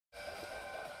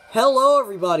Hello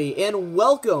everybody, and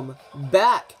welcome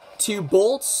back to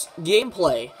Bolt's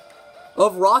gameplay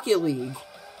of Rocket League.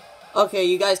 Okay,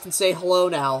 you guys can say hello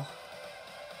now.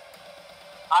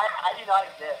 I do not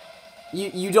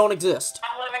exist. You don't exist.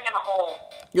 I'm living in a hole.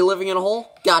 You're living in a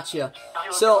hole? Gotcha.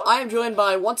 So, I am joined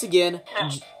by, once again... I'm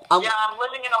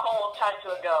living in a hole tied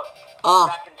to a goat.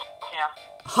 Back in camp.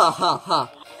 Ha ha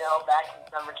ha. You know, back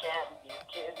in summer camp, these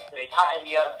kids, they tied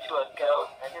me up to a goat,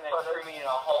 and then they threw me in a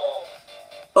hole.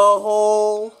 A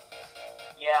hole?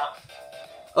 Yeah.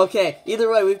 Okay, either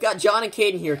way, we've got John and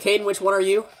Kaden here. Kaden, which one are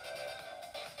you?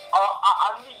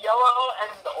 I'm the yellow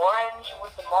and the orange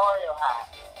with the Mario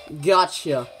hat.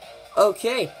 Gotcha.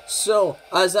 Okay, so,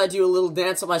 as I do a little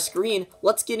dance on my screen,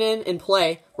 let's get in and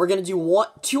play. We're gonna do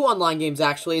two online games,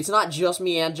 actually. It's not just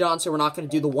me and John, so we're not gonna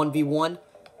do the 1v1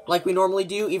 like we normally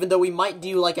do, even though we might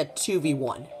do, like, a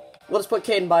 2v1. Let's put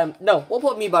Kaden by... No, we'll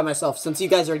put me by myself, since you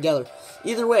guys are together.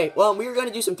 Either way, well, we're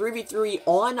gonna do some 3v3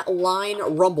 online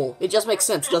Rumble. It just makes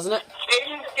sense, doesn't it?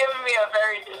 Kaden's giving me a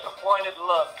very disappointed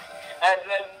look, as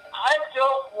in, I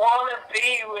don't want to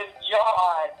be with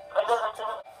John.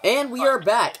 And we are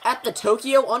back at the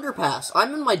Tokyo Underpass.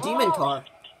 I'm in my demon car.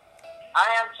 I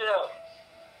am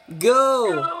too.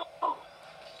 Go!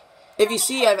 If you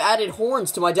see, I've added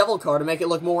horns to my devil car to make it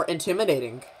look more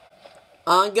intimidating.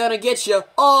 I'm gonna get you.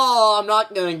 Oh, I'm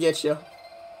not gonna get you.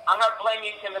 I'm gonna blame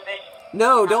you, Timothy.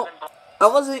 No, don't. I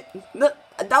wasn't. No,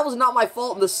 that was not my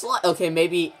fault in the slide. Okay,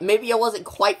 maybe I wasn't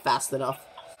quite fast enough.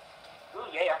 Ooh,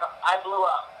 yeah, I blew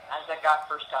up as I got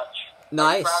first touch.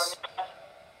 Nice.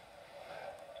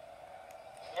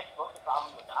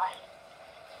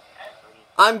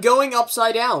 I'm going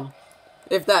upside down,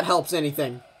 if that helps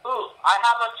anything. Ooh, I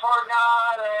have a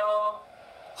tornado.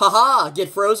 Haha, get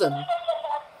frozen.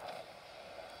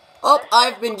 Oh,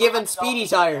 I've been given speedy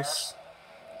tires.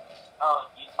 Oh,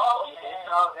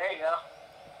 there you go.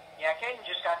 Yeah, Kaden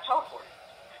just got teleported.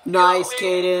 Nice,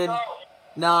 Kaden.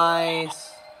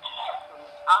 Nice.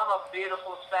 I'm a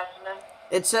beautiful specimen.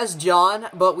 It says John,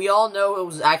 but we all know it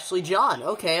was actually John.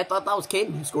 Okay, I thought that was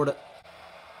Kaden who scored it.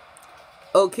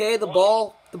 Okay, the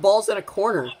ball's in a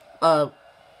corner. Oh,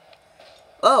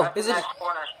 is it?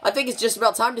 I think it's just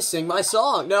about time to sing my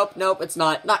song. Nope, it's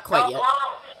not. Not quite yet.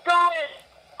 Go in!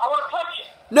 I want to punch it!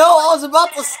 No, I was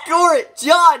about to score it!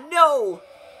 John, no!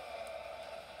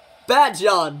 Bad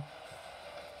John.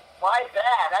 Why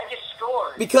bad? I just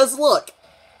scored. Because look.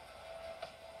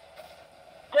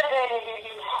 I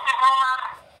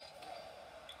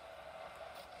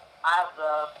have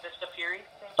the Fist of Fury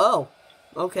thing. Oh,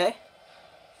 okay.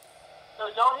 So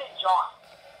don't hit John.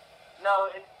 No,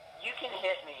 you can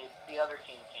hit me. The other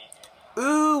team can't hit me.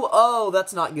 Ooh, oh,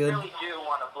 that's not good. I really do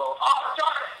want to blow. Oh, John!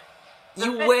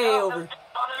 You way over.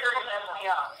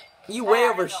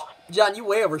 John, you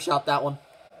way overshot that one.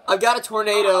 I've got a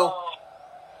tornado. Oh,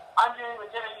 I'm doing what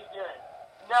Timmy's doing.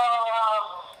 No.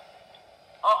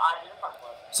 Oh, I did fuck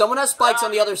one. Someone has spikes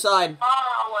on the other side. Far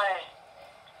away.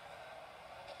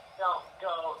 Don't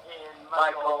go in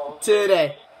my goal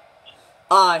Today,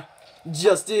 I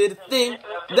just did a thing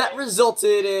that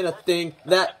resulted in a thing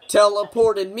that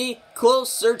teleported me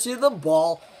closer to the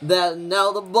ball. That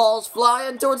now the ball's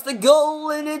flying towards the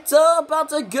goal and it's about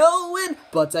to go in,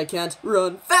 but I can't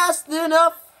run fast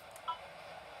enough.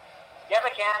 Yep, I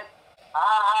can.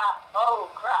 Oh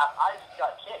crap! I just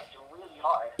got kicked really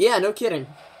hard. Yeah, no kidding.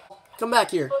 Come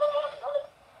back here.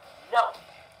 No,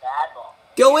 bad ball.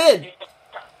 Go in.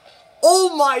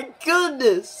 Oh my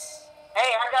goodness.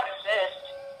 Hey, I got assist.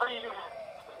 What are you doing?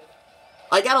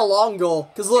 I got a long goal,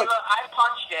 because look. I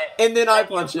punched it. And then I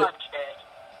punched it.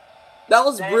 That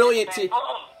was brilliant too.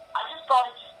 I just thought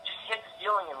it just hit the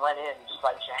ceiling and went in, just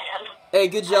by chance. Hey,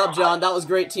 good job, John. That was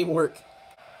great teamwork.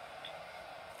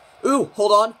 Ooh,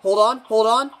 hold on.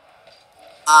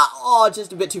 Oh,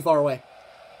 just a bit too far away.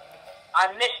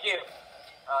 I missed you.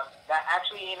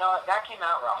 Actually, you know what? That came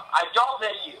out wrong. I don't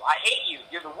miss you. I hate you.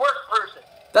 You're the worst person.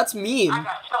 That's mean. I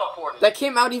got teleported. That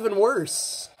came out even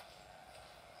worse.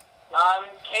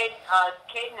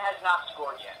 Kaden has not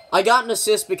scored yet. I got an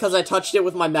assist because I touched it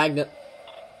with my magnet.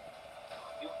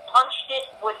 You punched it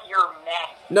with your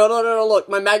magnet. No, look.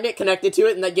 My magnet connected to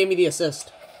it, and that gave me the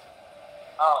assist.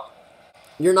 Oh.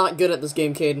 You're not good at this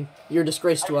game, Kaden. You're a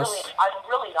disgrace to us. I'm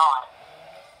really not.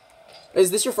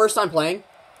 Is this your first time playing?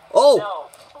 Oh! No!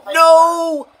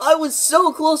 No! I was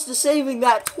so close to saving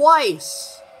that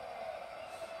twice!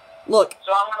 Look.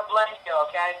 So I'm gonna blame you,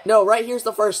 okay? No, right here's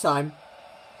the first time.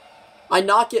 I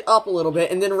knock it up a little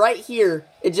bit, and then right here,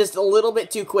 it's just a little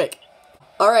bit too quick.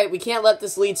 Alright, we can't let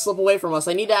this lead slip away from us.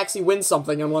 I need to actually win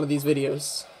something on one of these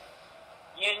videos.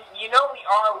 You know we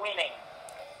are winning.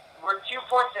 We're 2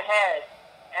 points ahead.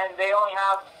 and they only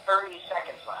have 30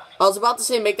 seconds left. I was about to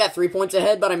say make that 3 points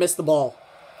ahead, but I missed the ball.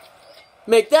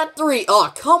 Make that 3.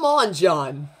 Oh, come on,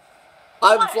 John.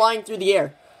 I'm flying through the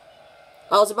air.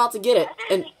 I was about to get it,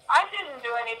 and I didn't do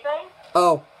anything.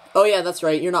 oh yeah, that's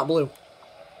right. You're not blue.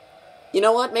 You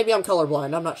know what? Maybe I'm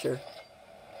colorblind. I'm not sure.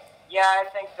 Yeah, I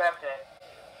think that's it.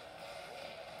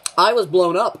 I was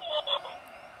blown up.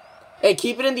 Hey,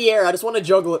 keep it in the air. I just want to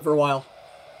juggle it for a while.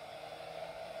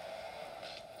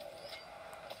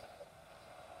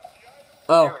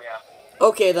 Oh. There we go.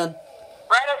 Okay, then.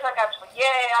 Right as I got to,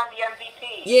 yay, I'm the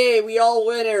MVP. Yay, we all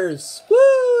winners.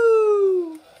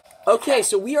 Woo! Okay,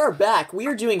 so we are back. We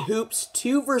are doing hoops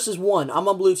 2 versus 1. I'm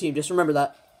on blue team. Just remember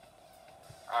that.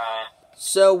 Alright.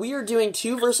 So we are doing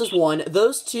 2 versus 1.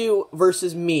 Those 2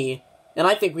 versus me. And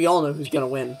I think we all know who's going to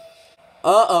win.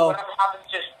 Uh-oh. Whatever happens,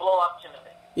 just blow up Timothy.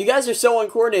 You guys are so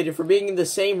uncoordinated for being in the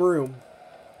same room.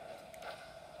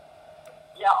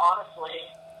 Yeah, honestly.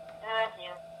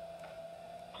 Yeah.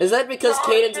 Is that because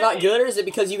Kaden's not good, or is it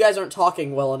because you guys aren't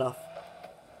talking well enough?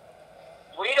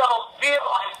 We don't feel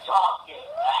like talking.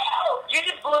 You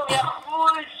just blew me up.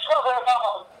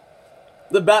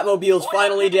 The Batmobile's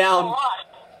finally down.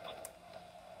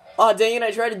 Aw, dang it,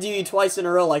 I tried to do you twice in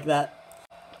a row like that.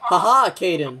 Haha,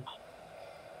 Kaden.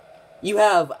 You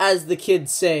have, as the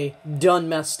kids say, done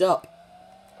messed up.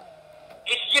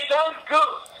 It's you done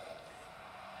goof.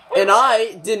 And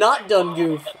I did not done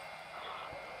goof.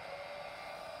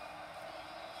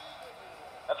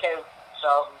 Okay,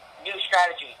 so, new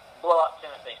strategy. Blow up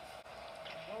Timothy.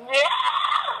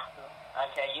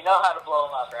 Yeah! Okay, you know how to blow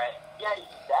him up, right? Yeah, you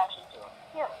just dash it to him.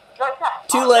 Yeah, like that.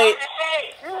 Too late.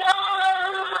 Hey!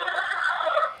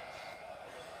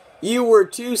 You were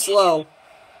too slow.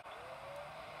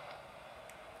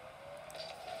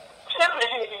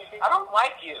 I don't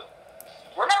like you.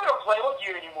 We're not gonna play with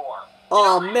you anymore.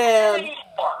 Aw, man.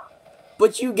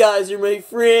 But you guys are my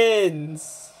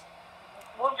friends.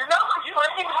 Well, you're not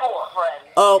playing anymore, friend.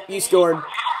 Oh, you scored. You're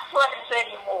not friends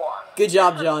anymore. Good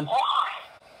job, John.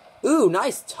 Ooh,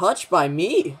 nice touch by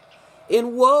me.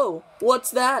 And whoa, what's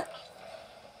that?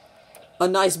 A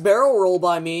nice barrel roll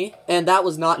by me, and that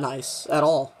was not nice at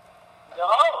all. No.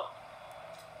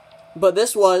 But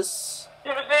this was...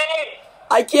 Timothy!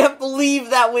 I can't believe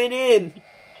that went in.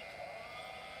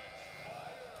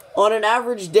 On an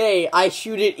average day, I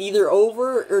shoot it either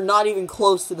over or not even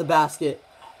close to the basket.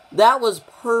 That was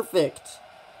perfect.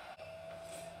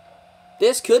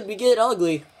 This could get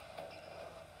ugly.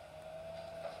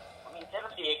 I mean,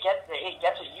 Timothy, it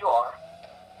gets what you are.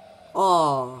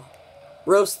 Aw,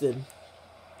 roasted.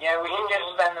 Yeah, we can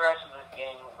just spend the rest of this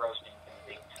game roasting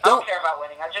Timothy. I don't care about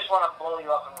winning. I just want to blow you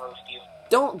up and roast you.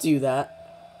 Don't do that.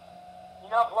 You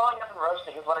know, blowing up and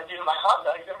roasting is what I do to my hot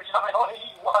dogs every time I only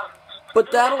eat one.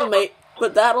 But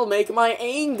that'll make my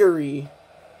angry.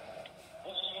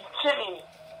 Timmy,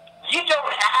 you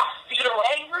don't have to get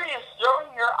angry and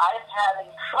throwing your iPad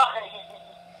and crying.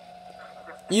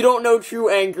 You don't know true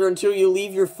anger until you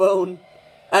leave your phone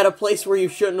at a place where you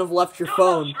shouldn't have left your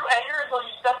phone. You don't know true anger until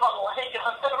you step on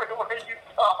Legos everywhere you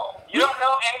go. You don't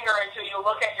know anger until you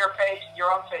look at your face,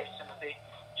 your own face, Timothy.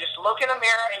 Just look in a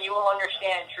mirror and you will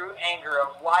understand true anger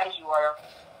of why you are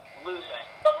losing.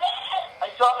 I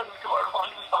saw him score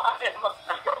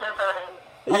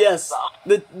 1-5. Yes,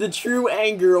 the true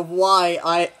anger of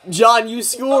why John, you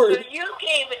scored. So you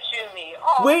gave it to me.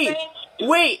 Oh,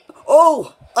 Wait.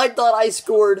 Oh, I thought I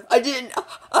scored. I didn't.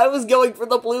 I was going for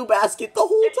the blue basket the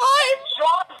whole time.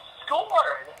 John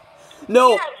scored.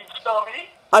 No. Yeah, you told me.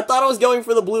 I thought I was going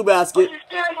for the blue basket.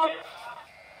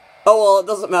 Oh, well, it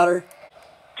doesn't matter.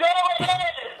 Go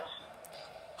ahead.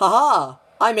 Haha,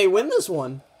 I may win this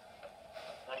one.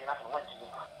 No, you're not going to win.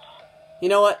 You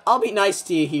know what? I'll be nice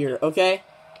to you here, okay?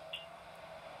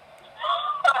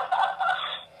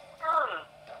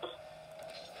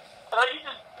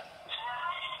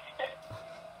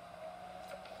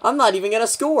 I'm not even gonna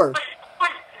score.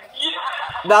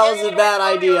 That was a bad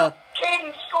idea.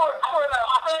 Kaden scored for the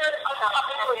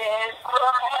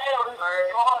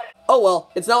Oh well,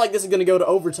 it's not like this is gonna go to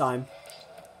overtime.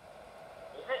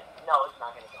 Is it? No, it's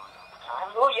not gonna go to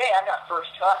overtime. Oh yeah, I got first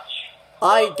touch.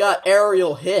 I got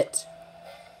aerial hit.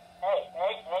 Hey,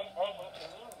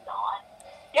 can you not?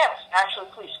 Yes,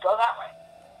 actually, please, go that way.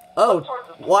 Oh,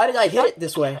 why did I hit it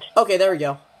this way? Okay, there we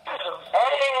go.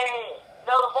 Hey!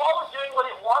 No, the ball is doing what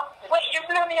it wants to. Wait, you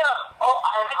blew me up! Oh,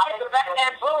 I hit the back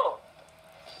and boom!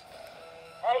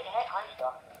 Hey, I'm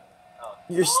stuck. Oh.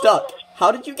 You're stuck.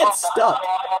 How did you get stuck?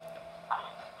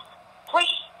 Please!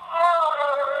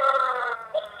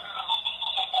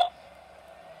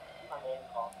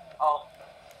 Oh.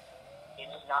 He's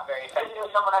just not very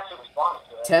effective. Someone actually responded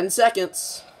to it. 10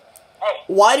 seconds. Hey.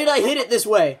 Why did I hit it this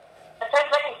way? 10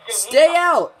 seconds, dude. Stay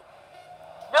out!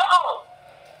 No!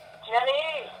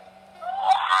 Jenny!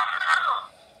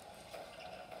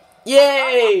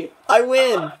 Yay! I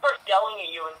win! I'm first yelling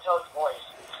at you in Toad's voice.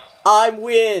 I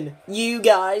win! You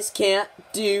guys can't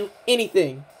do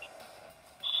anything.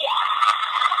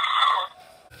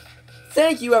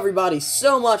 Thank you everybody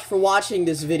so much for watching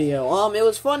this video. It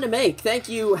was fun to make. Thank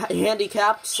you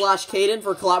Handicapped / Kaden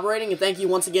for collaborating, and thank you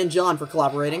once again John for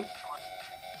collaborating.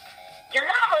 You're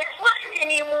not my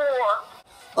friend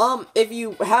anymore! If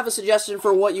you have a suggestion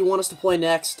for what you want us to play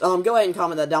next, go ahead and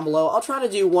comment that down below. I'll try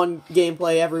to do one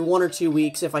gameplay every 1 or 2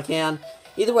 weeks if I can.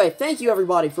 Either way, thank you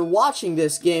everybody for watching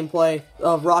this gameplay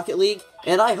of Rocket League,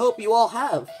 and I hope you all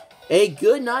have a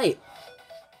good night.